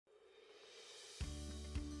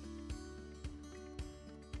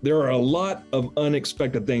There are a lot of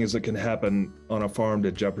unexpected things that can happen on a farm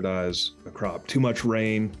to jeopardize a crop. Too much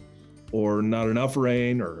rain, or not enough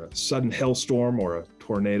rain, or a sudden hailstorm, or a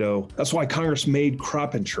tornado. That's why Congress made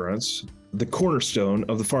crop insurance the cornerstone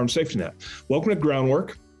of the farm safety net. Welcome to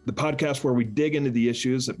Groundwork, the podcast where we dig into the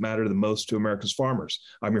issues that matter the most to America's farmers.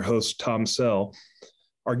 I'm your host, Tom Sell.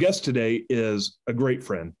 Our guest today is a great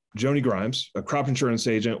friend, Joni Grimes, a crop insurance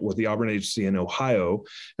agent with the Auburn Agency in Ohio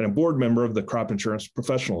and a board member of the Crop Insurance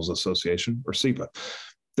Professionals Association, or CIPA.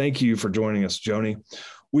 Thank you for joining us, Joni.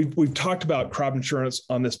 We've talked about crop insurance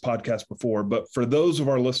on this podcast before, but for those of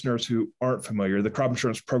our listeners who aren't familiar, the crop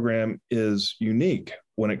insurance program is unique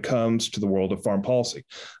when it comes to the world of farm policy.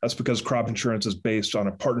 That's because crop insurance is based on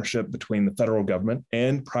a partnership between the federal government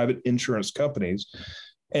and private insurance companies,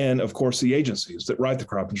 and of course, the agencies that write the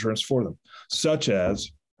crop insurance for them, such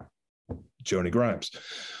as Joni Grimes.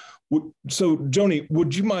 So, Joni,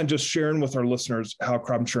 would you mind just sharing with our listeners how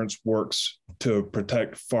crop insurance works to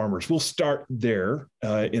protect farmers? We'll start there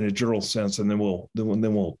in a general sense, and then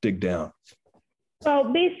we'll dig down.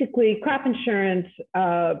 Well, basically, crop insurance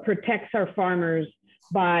protects our farmers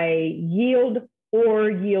by yield or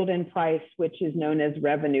yield and price, which is known as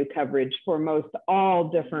revenue coverage for most all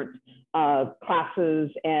different classes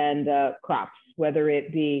and crops, whether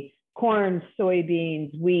it be corn,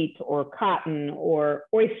 soybeans, wheat, or cotton, or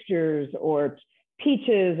oysters, or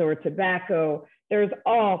peaches, or tobacco. There's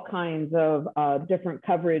all kinds of different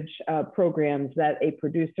coverage programs that a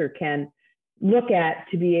producer can look at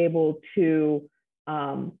to be able to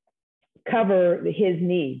cover his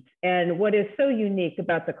needs. And what is so unique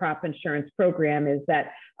about the crop insurance program is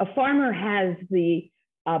that a farmer has the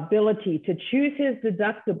ability to choose his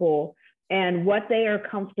deductible and what they are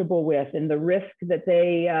comfortable with and the risk that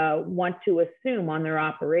they want to assume on their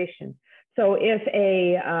operation. So if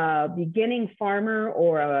a beginning farmer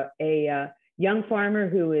or a young farmer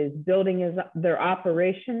who is building their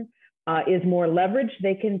operation is more leveraged,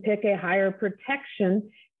 they can pick a higher protection.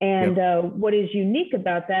 And what is unique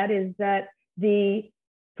about that is that the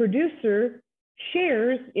producer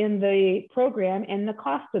shares in the program and the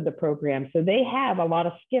cost of the program. So they have a lot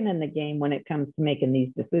of skin in the game when it comes to making these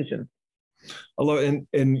decisions.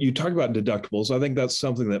 And you talk about deductibles. I think that's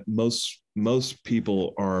something that most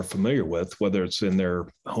people are familiar with, whether it's in their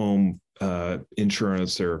home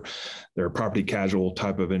insurance, their property casual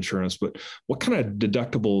type of insurance. But what kind of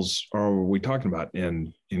deductibles are we talking about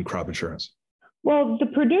in crop insurance? Well, the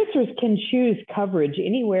producers can choose coverage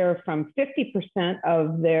anywhere from 50%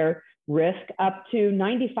 of their risk up to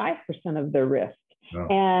 95% of their risk. Oh.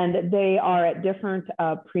 And they are at different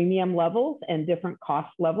premium levels and different cost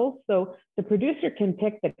levels. So the producer can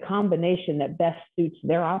pick the combination that best suits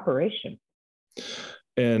their operation.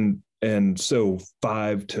 And so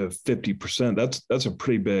 5 to 50%, that's a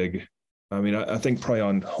pretty big. I mean, I think probably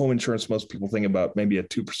on home insurance, most people think about maybe a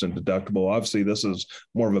 2% deductible. Obviously, this is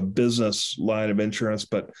more of a business line of insurance.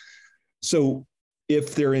 But so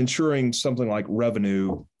if they're insuring something like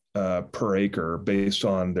revenue per acre based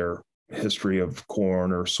on their history of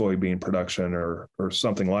corn or soybean production or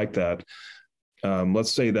something like that,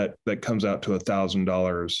 let's say that comes out to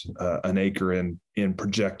 $1,000 an acre in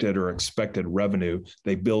projected or expected revenue.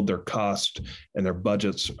 They build their cost and their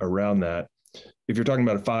budgets around that. If you're talking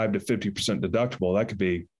about a 5 to 50% deductible, that could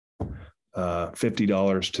be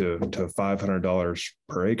 $50 to $500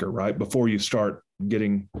 per acre, right? Before you start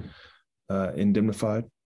getting indemnified.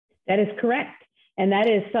 That is correct. And that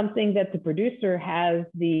is something that the producer has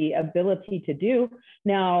the ability to do.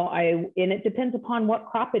 Now, and it depends upon what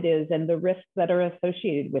crop it is and the risks that are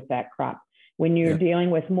associated with that crop. When you're dealing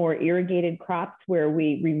with more irrigated crops where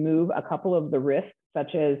we remove a couple of the risks,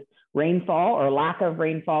 such as rainfall or lack of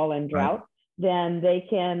rainfall and drought, right, then they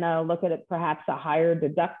can look at it perhaps a higher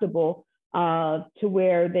deductible to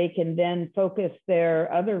where they can then focus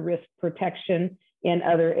their other risk protection in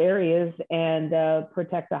other areas and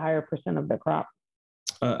protect a higher percent of the crop.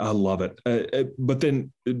 I love it. But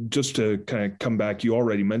then just to kind of come back, you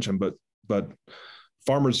already mentioned, but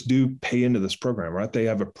farmers do pay into this program, right? They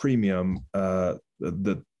have a premium that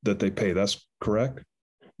they pay. That's correct?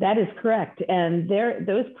 That is correct. And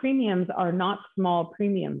those premiums are not small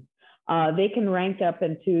premiums. They can rank up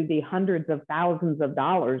into the hundreds of thousands of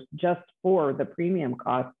dollars just for the premium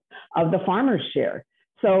cost of the farmer's share.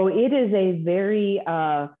 So it is a very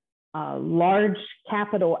large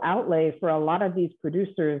capital outlay for a lot of these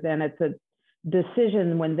producers, and it's a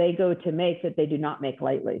decision when they go to make that they do not make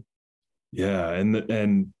lightly. Yeah,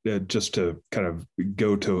 and just to kind of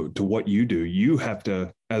go to what you do, you have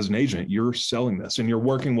to, as an agent, you're selling this and you're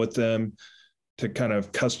working with them to kind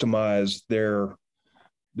of customize their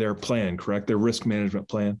plan, correct? Their risk management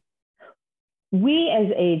plan. We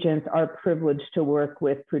as agents are privileged to work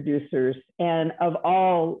with producers and of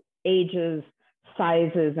all ages,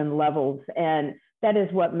 sizes, and levels. And that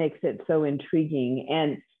is what makes it so intriguing.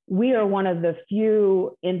 And we are one of the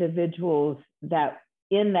few individuals that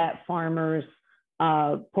in that farmer's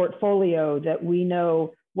portfolio that we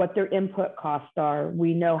know what their input costs are.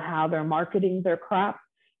 We know how they're marketing their crop,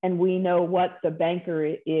 and we know what the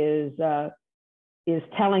banker is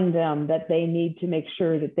telling them that they need to make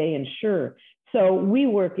sure that they insure. So we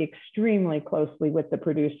work extremely closely with the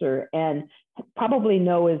producer and probably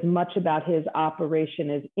know as much about his operation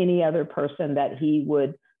as any other person that he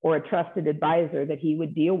would, or a trusted advisor that he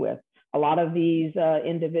would deal with. A lot of these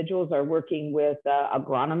individuals are working with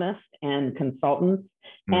agronomists and consultants,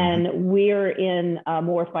 and we're in a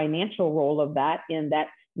more financial role of that, in that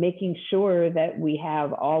making sure that we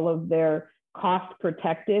have all of their costs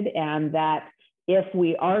protected, and that if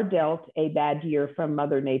we are dealt a bad year from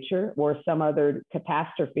Mother Nature or some other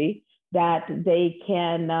catastrophe, that they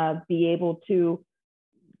can be able to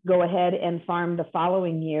go ahead and farm the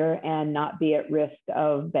following year and not be at risk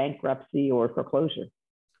of bankruptcy or foreclosure.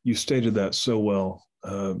 You stated that so well,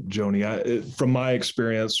 Joni. From my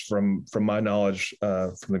experience, from my knowledge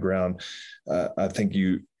from the ground, I think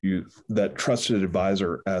you that trusted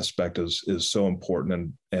advisor aspect is so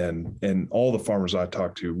important, and all the farmers I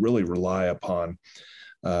talk to really rely upon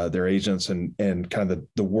their agents and kind of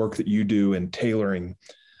the work that you do in tailoring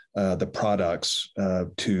the products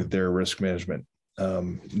to their risk management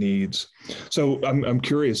needs. So I'm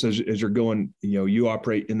curious, as you're going, you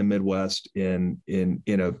operate in the Midwest in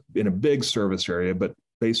a big service area, but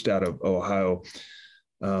based out of Ohio.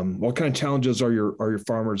 What kind of challenges are your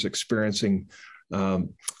farmers experiencing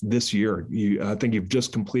this year? I think you've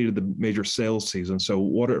just completed the major sales season. So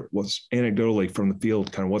what's anecdotally from the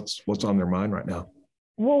field, kind of what's on their mind right now?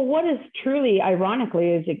 Well, what is truly ironically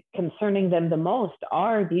is concerning them the most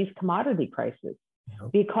are these commodity prices,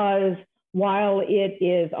 because while it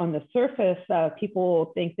is on the surface,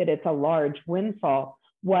 people think that it's a large windfall.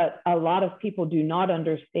 What a lot of people do not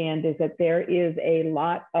understand is that there is a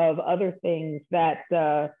lot of other things that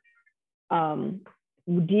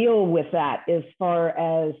deal with that, as far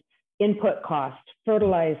as input cost,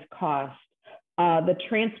 fertilized cost, the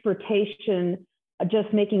transportation,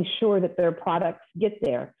 just making sure that their products get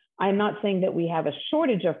there. I'm not saying that we have a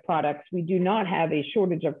shortage of products. We do not have a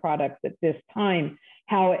shortage of products at this time.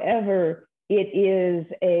 However, it is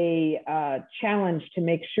a challenge to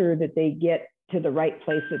make sure that they get to the right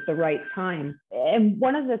place at the right time. And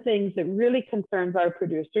one of the things that really concerns our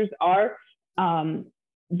producers are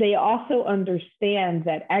they also understand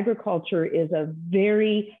that agriculture is a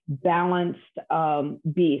very balanced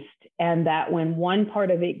beast, and that when one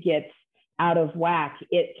part of it gets out of whack,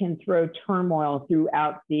 it can throw turmoil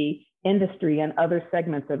throughout the industry and other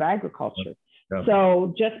segments of agriculture. Yeah.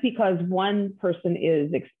 So just because one person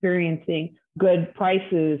is experiencing good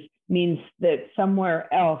prices means that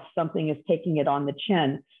somewhere else something is taking it on the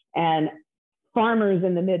chin. And farmers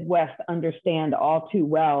in the Midwest understand all too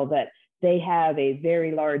well that they have a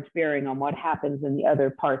very large bearing on what happens in the other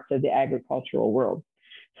parts of the agricultural world.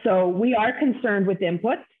 So we are concerned with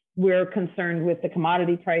inputs. We're concerned with the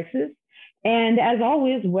commodity prices. And as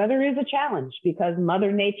always, weather is a challenge because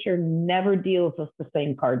Mother Nature never deals us the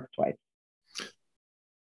same cards twice.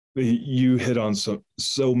 You hit on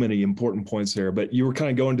so many important points there, but you were kind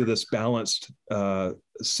of going to this balanced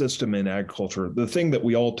system in agriculture. The thing that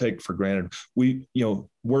we all take for granted,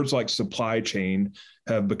 words like supply chain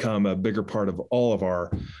have become a bigger part of all of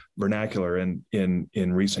our vernacular in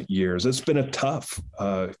recent years. It's been a tough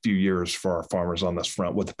few years for our farmers on this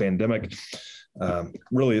front with the pandemic.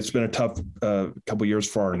 Really, it's been a tough couple of years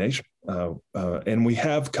for our nation, and we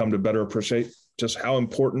have come to better appreciate just how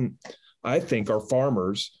important I think our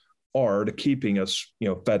farmers are to keeping us,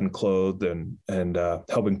 fed and clothed and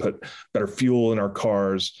helping put better fuel in our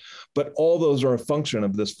cars. But all those are a function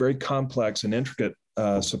of this very complex and intricate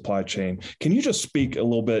supply chain. Can you just speak a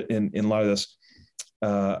little bit in light of this,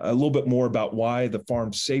 a little bit more about why the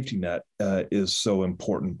farm safety net is so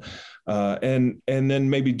important, and then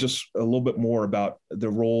maybe just a little bit more about the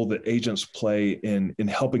role that agents play in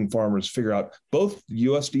helping farmers figure out both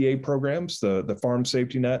USDA programs, the farm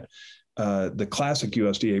safety net, the classic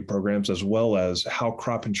USDA programs, as well as how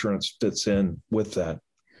crop insurance fits in with that?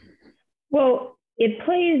 Well, it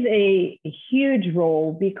plays a huge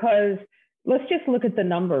role because let's just look at the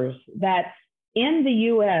numbers that in the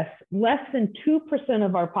US, less than 2%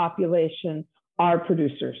 of our population are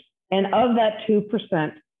producers. And of that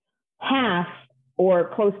 2%, half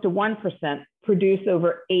or close to 1% produce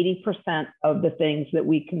over 80% of the things that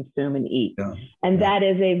we consume and eat. Yeah. And that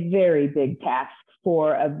is a very big task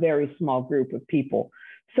for a very small group of people.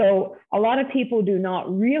 So a lot of people do not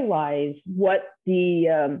realize what they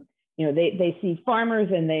see farmers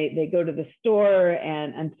and they go to the store,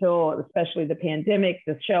 and until especially the pandemic,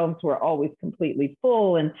 the shelves were always completely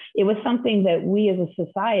full. And it was something that we as a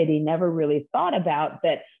society never really thought about,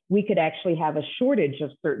 that we could actually have a shortage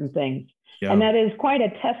of certain things. Yeah. And that is quite a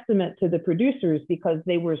testament to the producers, because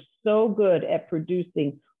they were so good at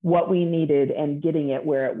producing what we needed and getting it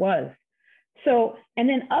where it was. So, and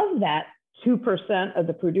then of that 2% of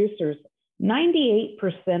the producers,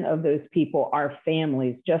 98% of those people are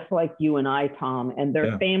families, just like you and I, Tom, and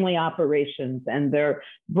their family operations, and their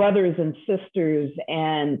brothers and sisters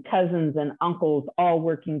and cousins and uncles all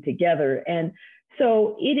working together. And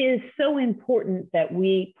so it is so important that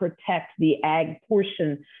we protect the ag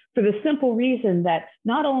portion, for the simple reason that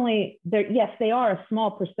not only, yes, they are a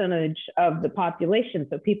small percentage of the population.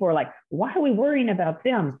 So people are like, why are we worrying about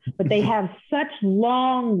them? But they have such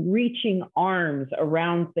long reaching arms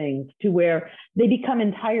around things to where they become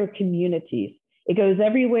entire communities. It goes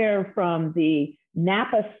everywhere from the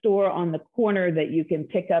Napa store on the corner that you can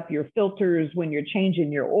pick up your filters when you're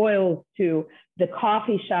changing your oils, to the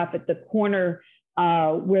coffee shop at the corner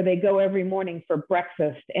where they go every morning for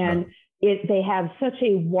breakfast. And they have such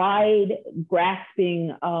a wide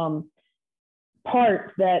grasping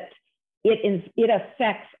part that it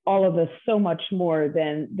affects all of us so much more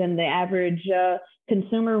than the average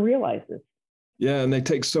consumer realizes. Yeah, and they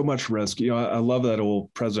take so much risk. I love that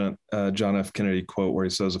old President John F. Kennedy quote where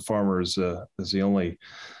he says, "A farmer is the only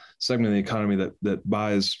segment of the economy that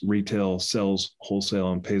buys retail, sells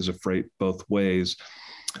wholesale, and pays a freight both ways."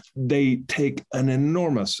 They take an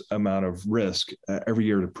enormous amount of risk every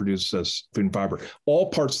year to produce this food and fiber. All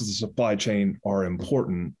parts of the supply chain are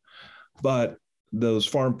important, but those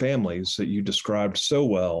farm families that you described so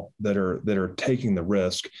well that are taking the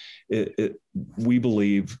risk, we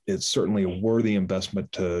believe it's certainly a worthy investment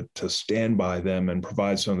to stand by them and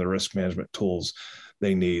provide some of the risk management tools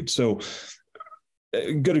they need. So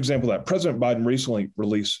a good example of that, President Biden recently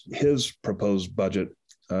released his proposed budget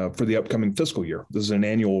for the upcoming fiscal year. This is an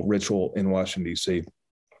annual ritual in Washington, D.C.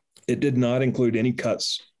 It did not include any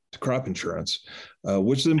cuts to crop insurance,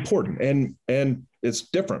 which is important. And it's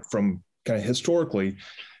different from kind of historically.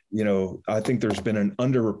 I think there's been an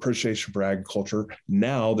underappreciation for agriculture.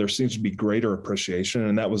 Now there seems to be greater appreciation,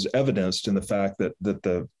 and that was evidenced in the fact that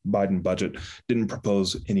the Biden budget didn't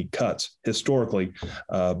propose any cuts. Historically,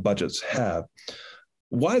 budgets have.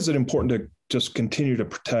 Why is it important to just continue to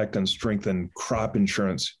protect and strengthen crop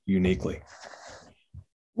insurance uniquely?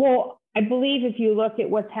 Well, I believe if you look at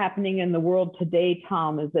what's happening in the world today,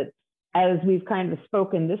 Tom, is that, as we've kind of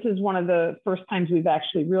spoken, this is one of the first times we've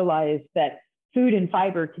actually realized that food and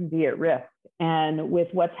fiber can be at risk. And with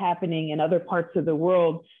what's happening in other parts of the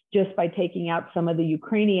world, just by taking out some of the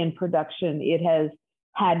Ukrainian production, it has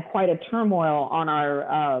had quite a turmoil on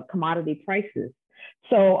our commodity prices.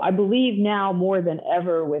 So I believe now more than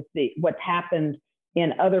ever, with what's happened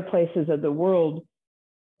in other places of the world,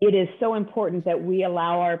 it is so important that we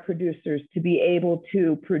allow our producers to be able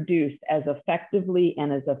to produce as effectively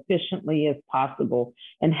and as efficiently as possible,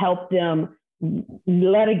 and help them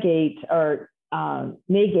mitigate or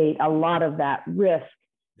negate a lot of that risk,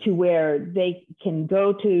 to where they can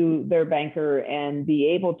go to their banker and be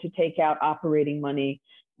able to take out operating money,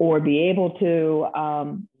 or be able to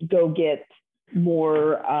go get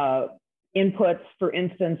more inputs, for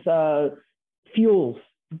instance, fuels,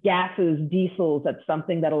 gases, diesels. That's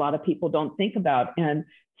something that a lot of people don't think about. And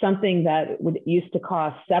something that used to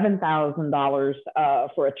cost $7,000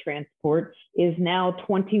 for a transport is now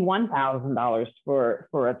 $21,000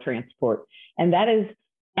 for a transport. And that is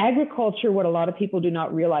agriculture. What a lot of people do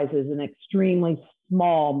not realize is an extremely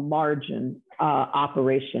small margin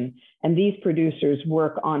operation. And these producers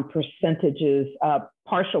work on percentages,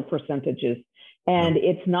 partial percentages. And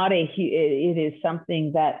it's not it is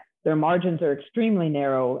something that their margins are extremely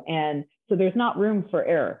narrow. And so there's not room for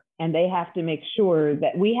error. And we have to make sure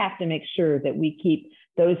that we keep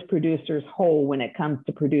those producers whole when it comes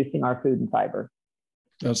to producing our food and fiber.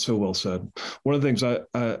 That's so well said. One of the things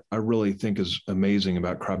I really think is amazing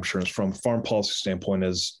about crop insurance from a farm policy standpoint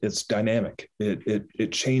is it's dynamic.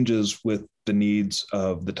 It changes with the needs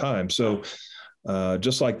of the time. So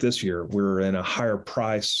just like this year, we're in a higher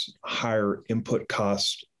price, higher input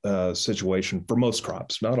cost situation for most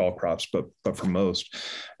crops, not all crops, but for most.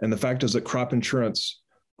 And the fact is that crop insurance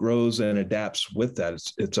grows and adapts with that.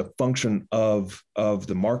 It's a function of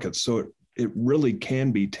the market. So it really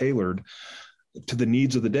can be tailored to the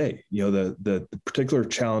needs of the day. The particular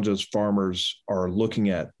challenges farmers are looking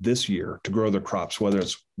at this year to grow their crops, whether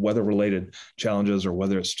it's weather-related challenges or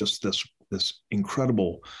whether it's just this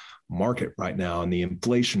incredible market right now and the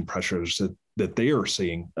inflation pressures that they are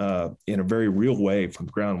seeing in a very real way from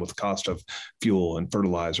the ground with the cost of fuel and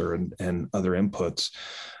fertilizer and other inputs.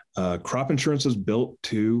 Crop insurance is built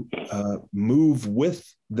to move with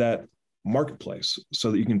that marketplace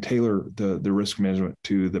so that you can tailor the risk management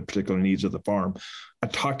to the particular needs of the farm. I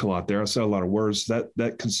talked a lot there. I said a lot of words.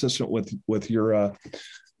 That consistent with your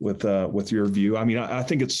view. I mean, I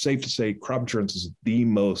think it's safe to say crop insurance is the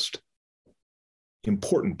most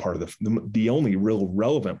important part of the only real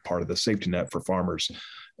relevant part of the safety net for farmers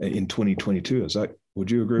in 2022.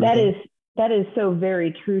 Would you agree with that? That is so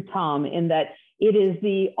very true, Tom, in that it is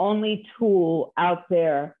the only tool out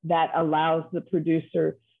there that allows the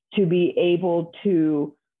producer to be able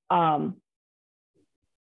to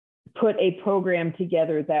put a program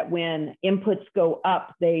together that when inputs go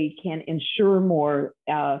up, they can insure more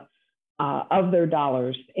of their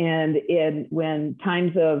dollars. And when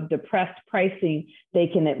times of depressed pricing, they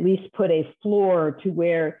can at least put a floor to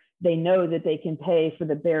where they know that they can pay for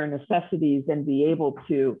the bare necessities and be able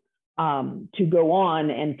to go on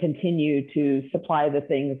and continue to supply the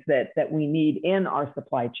things that we need in our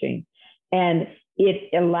supply chain. And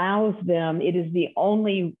it allows them, it is the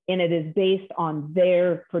only, and it is based on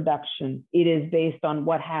their production. It is based on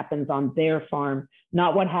what happens on their farm,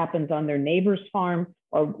 not what happens on their neighbor's farm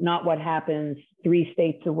or not what happens 3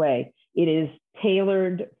 states away. It is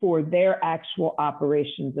tailored for their actual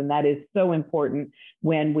operations. And that is so important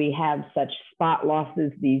when we have such spot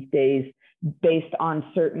losses these days based on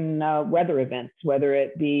certain weather events, whether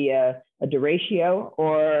it be a derecho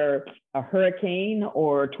or a hurricane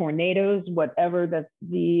or tornadoes, whatever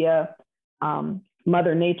the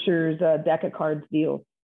Mother Nature's deck of cards deal.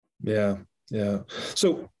 Yeah.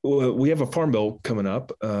 So we have a farm bill coming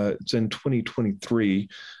up. It's in 2023.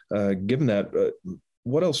 Given that,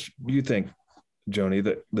 what else do you think,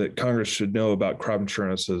 Joni, that Congress should know about crop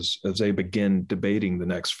insurance as they begin debating the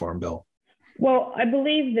next farm bill? Well, I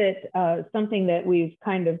believe that something that we've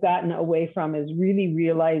kind of gotten away from is really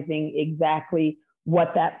realizing exactly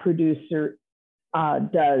what that producer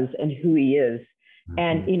does and who he is. Mm-hmm.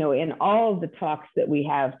 And, in all of the talks that we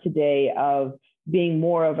have today of being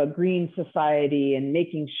more of a green society and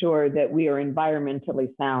making sure that we are environmentally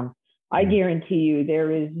sound, I guarantee you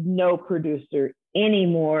there is no producer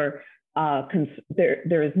anymore.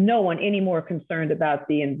 There is no one any more concerned about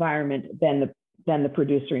the environment than the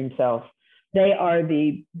producer himself. They are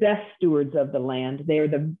the best stewards of the land. They are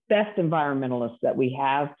the best environmentalists that we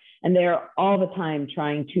have. And they're all the time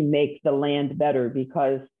trying to make the land better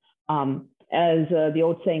because as the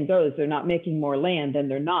old saying goes, they're not making more land than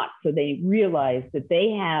they're not. So they realize that they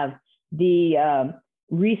have the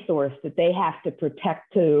resource that they have to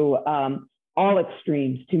protect to all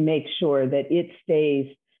extremes to make sure that it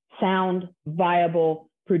stays sound, viable,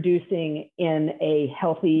 producing in a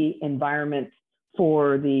healthy environment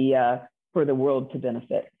for the world to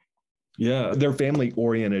benefit. Yeah, they're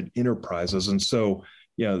family-oriented enterprises, and so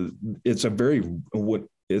it's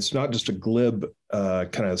it's not just a glib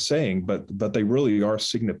kind of saying, but they really are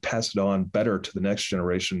seeking to pass it on better to the next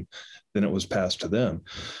generation than it was passed to them.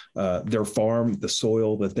 Their farm, the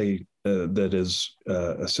soil that is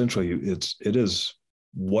essentially it is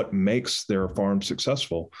what makes their farm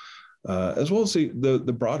successful, as well as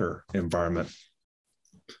the broader environment.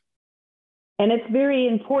 And it's very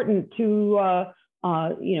important to,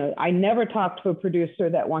 I never talk to a producer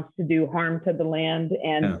that wants to do harm to the land.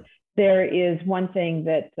 And there is one thing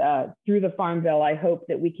that through the Farm Bill, I hope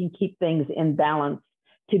that we can keep things in balance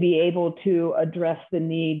to be able to address the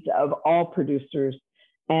needs of all producers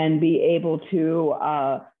and be able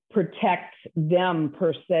to protect them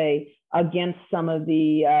per se against some of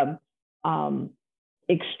the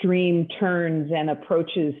extreme turns and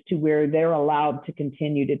approaches to where they're allowed to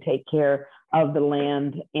continue to take care of the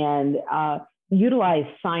land and utilize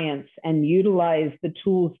science and utilize the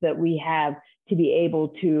tools that we have to be able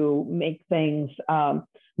to make things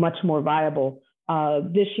much more viable.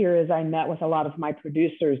 This year, as I met with a lot of my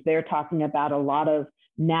producers, they're talking about a lot of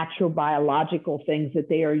natural biological things that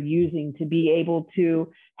they are using to be able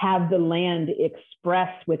to have the land express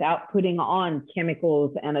without putting on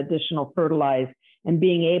chemicals and additional fertilizer, and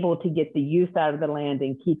being able to get the use out of the land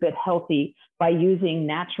and keep it healthy by using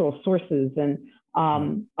natural sources. And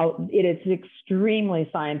it is extremely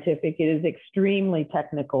scientific, it is extremely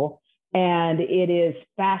technical, and it is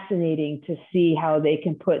fascinating to see how they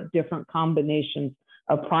can put different combinations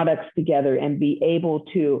of products together and be able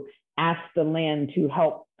to ask the land to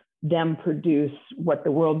help them produce what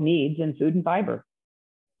the world needs in food and fiber.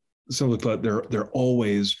 Simply put, they're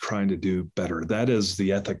always trying to do better. That is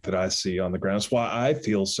the ethic that I see on the ground. That's why I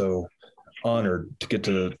feel so honored to get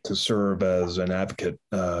to serve as an advocate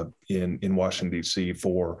in Washington, D.C.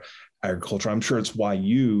 for agriculture. I'm sure it's why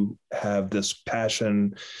you have this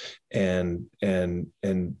passion and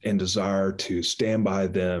desire to stand by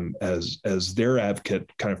them as their advocate,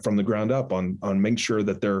 kind of from the ground up, on making sure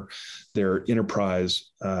that their enterprise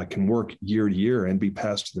can work year to year and be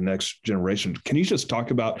passed to the next generation. Can you just talk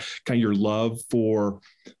about kind of your love for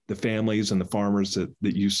the families and the farmers that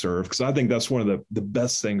you serve? Because I think that's one of the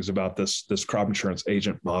best things about this crop insurance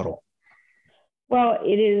agent model. Well,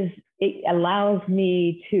 it allows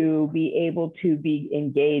me to be able to be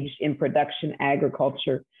engaged in production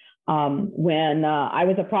agriculture. When I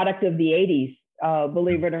was a product of the 80s,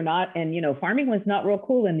 believe it or not, and farming was not real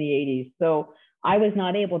cool in the 80s. So I was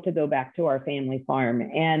not able to go back to our family farm.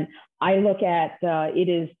 And I look at it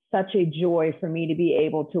is such a joy for me to be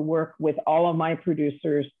able to work with all of my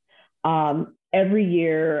producers every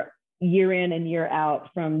year in and year out,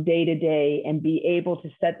 from day to day, and be able to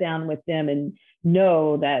sit down with them and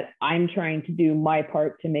know that I'm trying to do my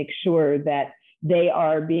part to make sure that they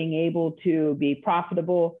are being able to be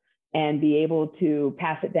profitable and be able to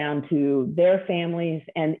pass it down to their families.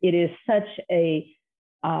 And it is such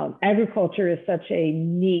agriculture is such a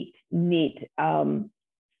neat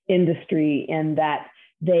industry, in that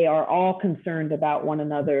they are all concerned about one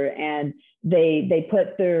another, and they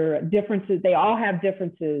put their differences, they all have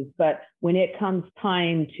differences, but when it comes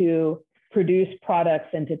time to produce products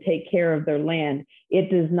and to take care of their land, it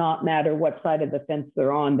does not matter what side of the fence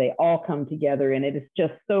they're on. They all come together, and it is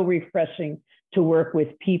just so refreshing to work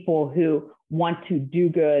with people who want to do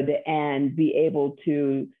good and be able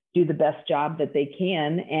to do the best job that they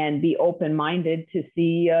can, and be open-minded to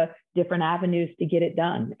see different avenues to get it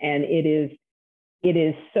done. And it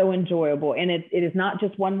is so enjoyable. And it is not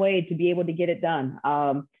just one way to be able to get it done.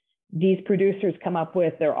 These producers come up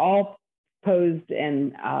with, they're all posed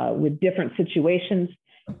and with different situations.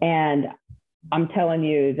 And I'm telling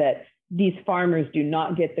you that these farmers do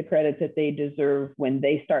not get the credit that they deserve when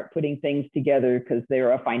they start putting things together, because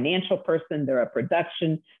they're a financial person, they're a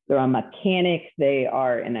production, they're a mechanic, they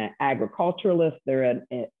are an agriculturalist, they're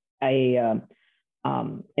a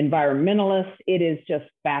environmentalist. It is just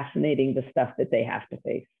fascinating, the stuff that they have to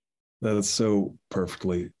face. That is so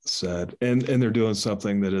perfectly said. And they're doing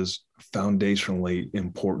something that is foundationally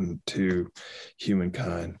important to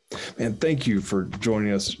humankind. Man, thank you for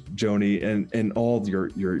joining us, Joni, and all of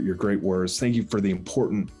your great words. Thank you for the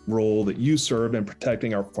important role that you serve in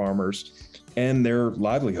protecting our farmers and their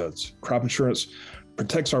livelihoods. Crop insurance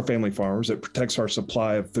protects our family farmers. It protects our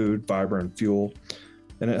supply of food, fiber, and fuel.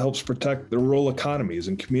 And it helps protect the rural economies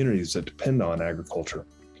and communities that depend on agriculture.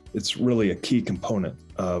 It's really a key component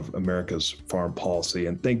of America's farm policy.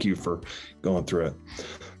 And thank you for going through it.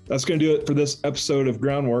 That's going to do it for this episode of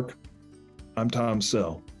Groundwork. I'm Tom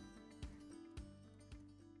Sell.